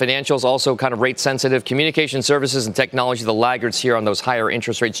also kind of rate sensitive. Communication services and technology, the laggards here on those higher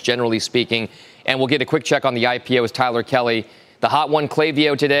interest rates, generally speaking. And we'll get a quick check on the IPO with Tyler Kelly. The hot one,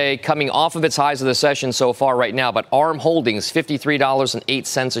 Klaviyo today, coming off of its highs of the session so far right now. But ARM Holdings,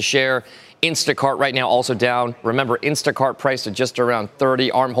 $53.08 a share. Instacart right now also down. Remember, Instacart priced at just around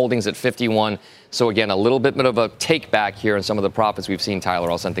 30. ARM Holdings at 51. So, again, a little bit of a take back here in some of the profits we've seen. Tyler,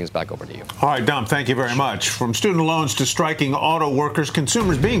 I'll send things back over to you. All right, Dom, thank you very much. From student loans to striking auto workers,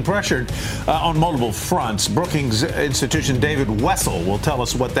 consumers being pressured on multiple fronts. Brookings institution David Wessel will tell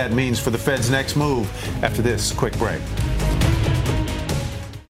us what that means for the Fed's next move after this quick break.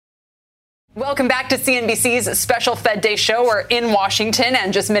 Welcome back to CNBC's special Fed Day show. We're in Washington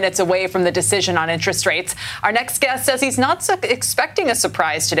and just minutes away from the decision on interest rates. Our next guest says he's not expecting a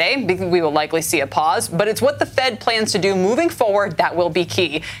surprise today. We will likely see a pause, but it's what the Fed plans to do moving forward that will be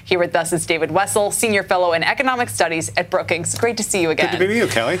key. Here with us is David Wessel, Senior Fellow in Economic Studies at Brookings. Great to see you again. Good to be with you,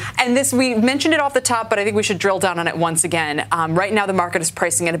 Kelly. And this, we mentioned it off the top, but I think we should drill down on it once again. Right now, the market is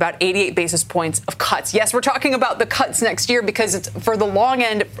pricing at about 88 basis points of cuts. Yes, we're talking about the cuts next year because it's for the long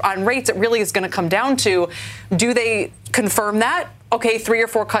end on rates, it really is going to come down to, do they confirm that? Okay, 3 or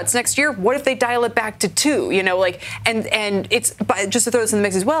 4 cuts next year. What if they dial it back to 2? You know, like, and it's, just to throw this in the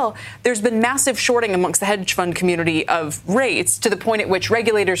mix as well, there's been massive shorting amongst the hedge fund community of rates to the point at which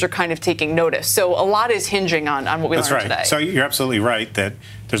regulators are kind of taking notice. So a lot is hinging on what we learned today. So you're absolutely right that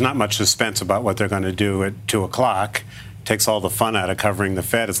there's not much suspense about what they're going to do at 2 o'clock. Takes all the fun out of covering the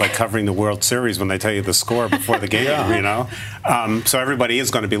Fed. It's like covering the World Series when they tell you the score before the game, you know. So everybody is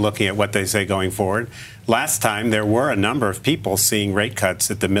going to be looking at what they say going forward. Last time, there were a number of people seeing rate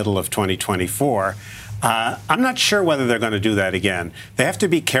cuts at the middle of 2024. I'm not sure whether they're going to do that again. They have to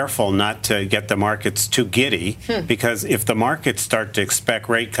be careful not to get the markets too giddy, because if the markets start to expect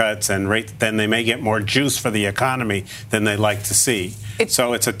rate cuts then they may get more juice for the economy than they'd like to see.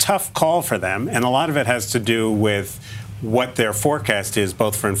 So it's a tough call for them, and a lot of it has to do with what their forecast is,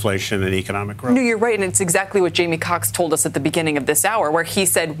 both for inflation and economic growth. No, you're right, and it's exactly what Jamie Cox told us at the beginning of this hour, where he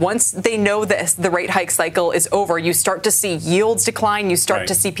said once they know that the rate hike cycle is over, you start to see yields decline, you start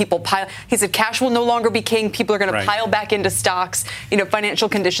to see people pile. He said cash will no longer be king, people are going to pile back into stocks, you know, financial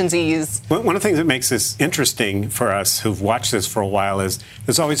conditions ease. One of the things that makes this interesting for us who've watched this for a while is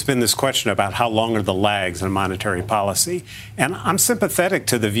there's always been this question about how long are the lags in monetary policy. And I'm sympathetic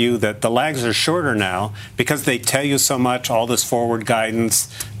to the view that the lags are shorter now because they tell you so much, all this forward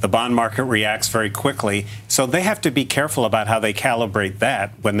guidance, the bond market reacts very quickly. So they have to be careful about how they calibrate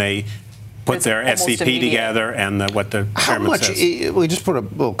that when they put their SCP together and what the chairman says. How much, we just put a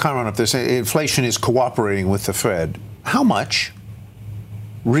little comment up there, inflation is cooperating with the Fed. How much?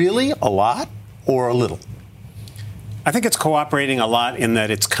 Really? A lot or a little? I think it's cooperating a lot in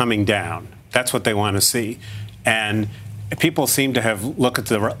that it's coming down. That's what they want to see. And people seem to have looked at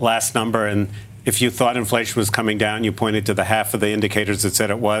the last number, and if you thought inflation was coming down, you pointed to the half of the indicators that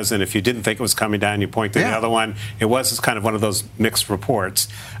said it was. And if you didn't think it was coming down, you point to the other one. It was kind of one of those mixed reports.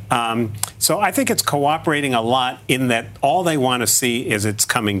 So I think it's cooperating a lot in that all they want to see is it's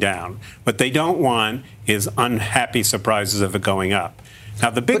coming down. What they don't want is unhappy surprises of it going up. Now,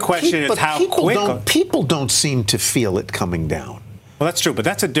 the big question is how quick. People don't seem to feel it coming down. Well, that's true, but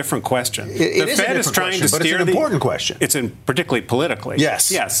that's a different question. The Fed is trying to steer, but it's an important question. It's particularly politically.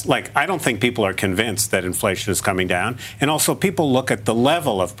 Yes. Yes. Like, I don't think people are convinced that inflation is coming down. And also, people look at the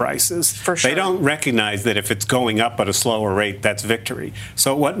level of prices. For sure. They don't recognize that if it's going up at a slower rate, that's victory.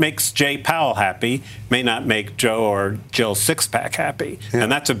 So what makes Jay Powell happy may not make Joe or Jill Sixpack happy. Yeah.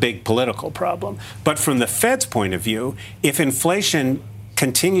 And that's a big political problem. But from the Fed's point of view, if inflation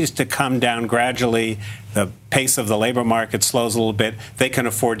continues to come down gradually, the pace of the labor market slows a little bit, they can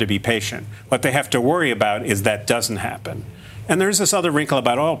afford to be patient. What they have to worry about is that doesn't happen. And there's this other wrinkle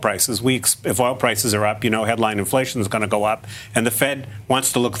about oil prices. If oil prices are up, you know, headline inflation is going to go up. And the Fed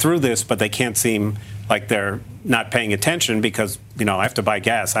wants to look through this, but they can't seem like they're not paying attention because, you know, I have to buy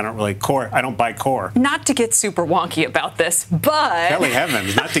gas. I don't buy core. Not to get super wonky about this, but Kelly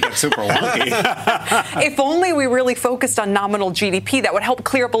heavens, not to get super wonky. If only we really focused on nominal GDP, that would help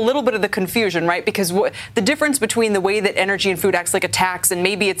clear up a little bit of the confusion, right? Because the difference between the way that energy and food acts like a tax and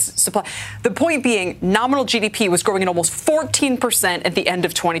maybe it's supply. The point being, nominal GDP was growing at almost 14% at the end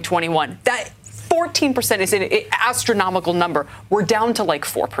of 2021. 14% is an astronomical number. We're down to like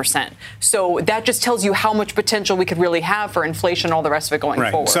 4%. So that just tells you how much potential we could really have for inflation and all the rest of it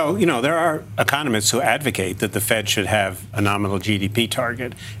going forward. So, there are economists who advocate that the Fed should have a nominal GDP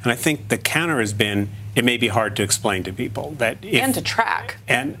target. And I think the counter has been it may be hard to explain to people that and to track.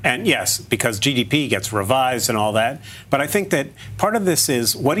 And yes, because GDP gets revised and all that. But I think that part of this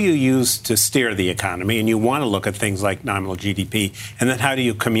is what do you use to steer the economy? And you want to look at things like nominal GDP. And then how do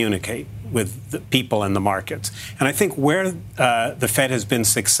you communicate with the people and the markets? And I think where the Fed has been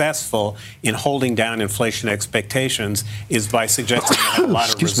successful in holding down inflation expectations is by suggesting they have a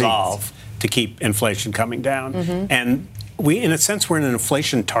lot of resolve to keep inflation coming down. And in a sense, we're in an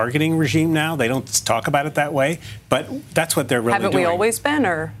inflation targeting regime now. They don't talk about it that way, but that's what they're really doing. Haven't we always been,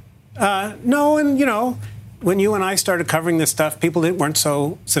 or? No, and when you and I started covering this stuff, people weren't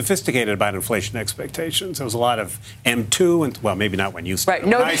so sophisticated about inflation expectations. There was a lot of M2, and well, maybe not when you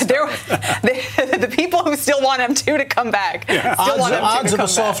started. Right. No, the people who still want M2 to come back. Yeah. Odds of a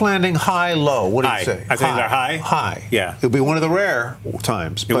soft landing, high, low. What do you say? I think they're high. High. Yeah. It'll be one of the rare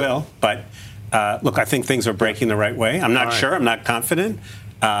times. It will, but look, I think things are breaking the right way. I'm not sure. I'm not confident.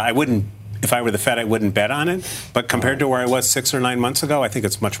 I wouldn't. If I were the Fed, I wouldn't bet on it. But compared to where I was 6 or 9 months ago, I think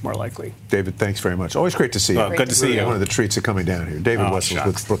it's much more likely. David, thanks very much. Always great to see you. Good to see you. One of the treats of coming down here. David Wessels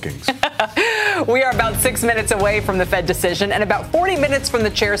with Brookings. We are about 6 minutes away from the Fed decision and about 40 minutes from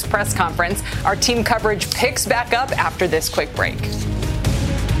the chair's press conference. Our team coverage picks back up after this quick break.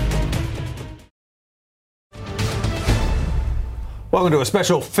 Welcome to a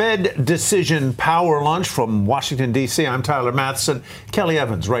special Fed Decision Power Lunch from Washington, D.C. I'm Tyler Matheson. Kelly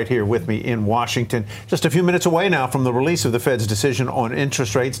Evans right here with me in Washington. Just a few minutes away now from the release of the Fed's decision on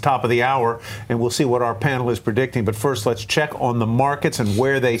interest rates, top of the hour, and we'll see what our panel is predicting. But first, let's check on the markets and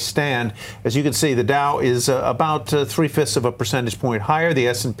where they stand. As you can see, the Dow is about 3/5 of a percentage point higher. The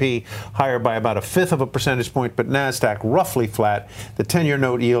S&P higher by about 1/5 of a percentage point, but NASDAQ roughly flat. The 10-year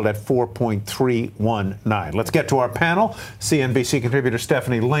note yield at 4.319. Let's get to our panel. CNBC contributor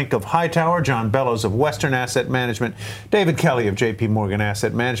Stephanie Link of Hightower, John Bellows of Western Asset Management, David Kelly of J.P. Morgan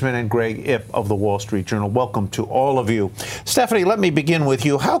Asset Management, and Greg Ip of the Wall Street Journal. Welcome to all of you. Stephanie, let me begin with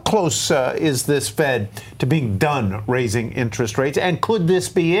you. How close is this Fed to being done raising interest rates, and could this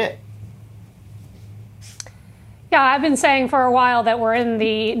be it? Yeah, I've been saying for a while that we're in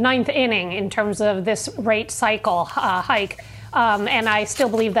the 9th inning in terms of this rate cycle hike. And I still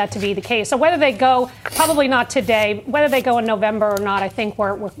believe that to be the case. So whether they go, probably not today, whether they go in November or not, I think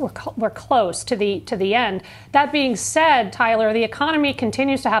we're close to the end. That being said, Tyler, the economy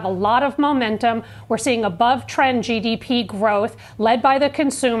continues to have a lot of momentum. We're seeing above trend GDP growth led by the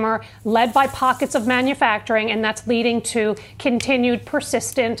consumer, led by pockets of manufacturing, and that's leading to continued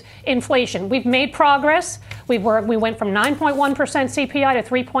persistent inflation. We've made progress. We went from 9.1% CPI to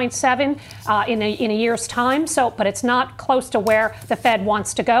 3.7 in a year's time. But it's not close to where the Fed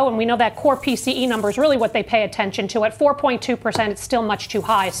wants to go. And we know that core PCE number is really what they pay attention to. At 4.2%, it's still much too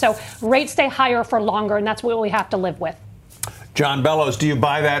high. So rates stay higher for longer, and that's what we have to live with. John Bellows, do you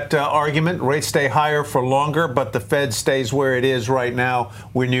buy that argument? Rates stay higher for longer, but the Fed stays where it is right now.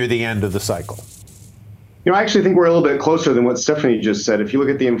 We're near the end of the cycle. I actually think we're a little bit closer than what Stephanie just said. If you look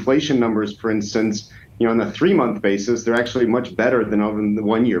at the inflation numbers, for instance, on the 3-month basis, they're actually much better than on the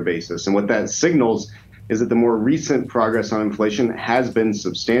 1-year basis. And what that signals is that the more recent progress on inflation has been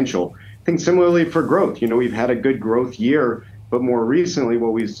substantial. I think similarly for growth, we've had a good growth year, but more recently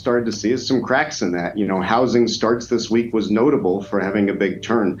what we've started to see is some cracks in that. Housing starts this week was notable for having a big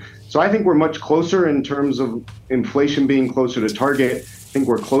turn. So I think we're much closer in terms of inflation being closer to target. I think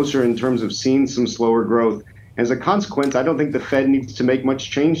we're closer in terms of seeing some slower growth. As a consequence, I don't think the Fed needs to make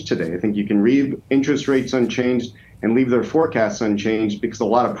much change today. I think you can leave interest rates unchanged and leave their forecasts unchanged because a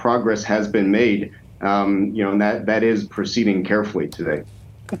lot of progress has been made. And that is proceeding carefully today.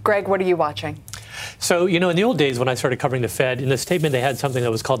 Greg, what are you watching? So, in the old days when I started covering the Fed, in the statement they had something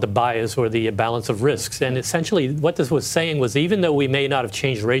that was called the bias or the balance of risks. And essentially what this was saying was even though we may not have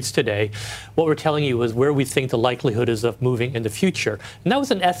changed rates today, what we're telling you is where we think the likelihood is of moving in the future. And that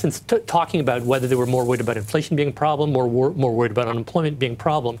was in essence talking about whether they were more worried about inflation being a problem or more worried about unemployment being a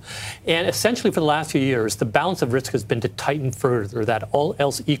problem. And essentially for the last few years, the balance of risk has been to tighten further, that all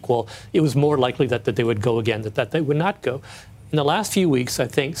else equal, it was more likely that they would go again, that they would not go. In the last few weeks, I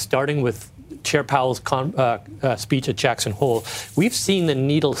think, starting with Chair Powell's speech at Jackson Hole, we've seen the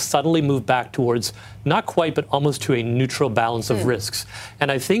needle subtly move back towards not quite, but almost to a neutral balance of risks.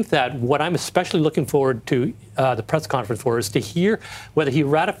 And I think that what I'm especially looking forward to the press conference for is to hear whether he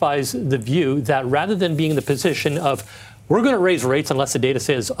ratifies the view that rather than being in the position of we're going to raise rates unless the data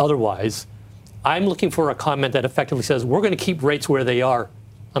says otherwise, I'm looking for a comment that effectively says we're going to keep rates where they are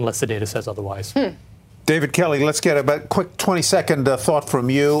unless the data says otherwise. David Kelly, let's get a quick 20-second thought from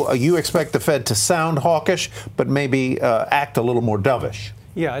you. You expect the Fed to sound hawkish, but maybe act a little more dovish.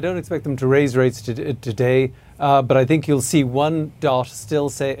 Yeah, I don't expect them to raise rates today, but I think you'll see one dot still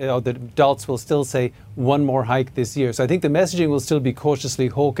say, the dots will still say one more hike this year. So I think the messaging will still be cautiously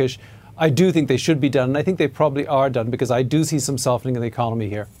hawkish. I do think they should be done, and I think they probably are done because I do see some softening in the economy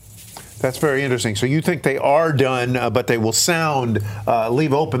here. That's very interesting. So you think they are done, but they will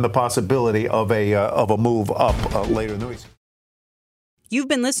leave open the possibility of a move up later in the week. You've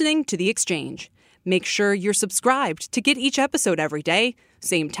been listening to The Exchange. Make sure you're subscribed to get each episode every day,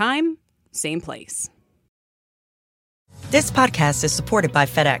 same time, same place. This podcast is supported by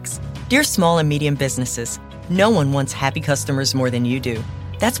FedEx. Dear small and medium businesses, no one wants happy customers more than you do.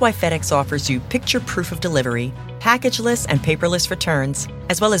 That's why FedEx offers you picture proof of delivery, packageless and paperless returns,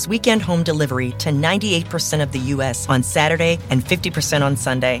 as well as weekend home delivery to 98% of the U.S. on Saturday and 50% on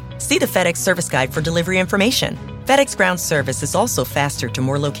Sunday. See the FedEx service guide for delivery information. FedEx Ground service is also faster to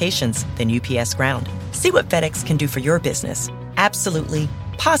more locations than UPS Ground. See what FedEx can do for your business. Absolutely,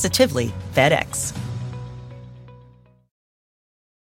 positively FedEx.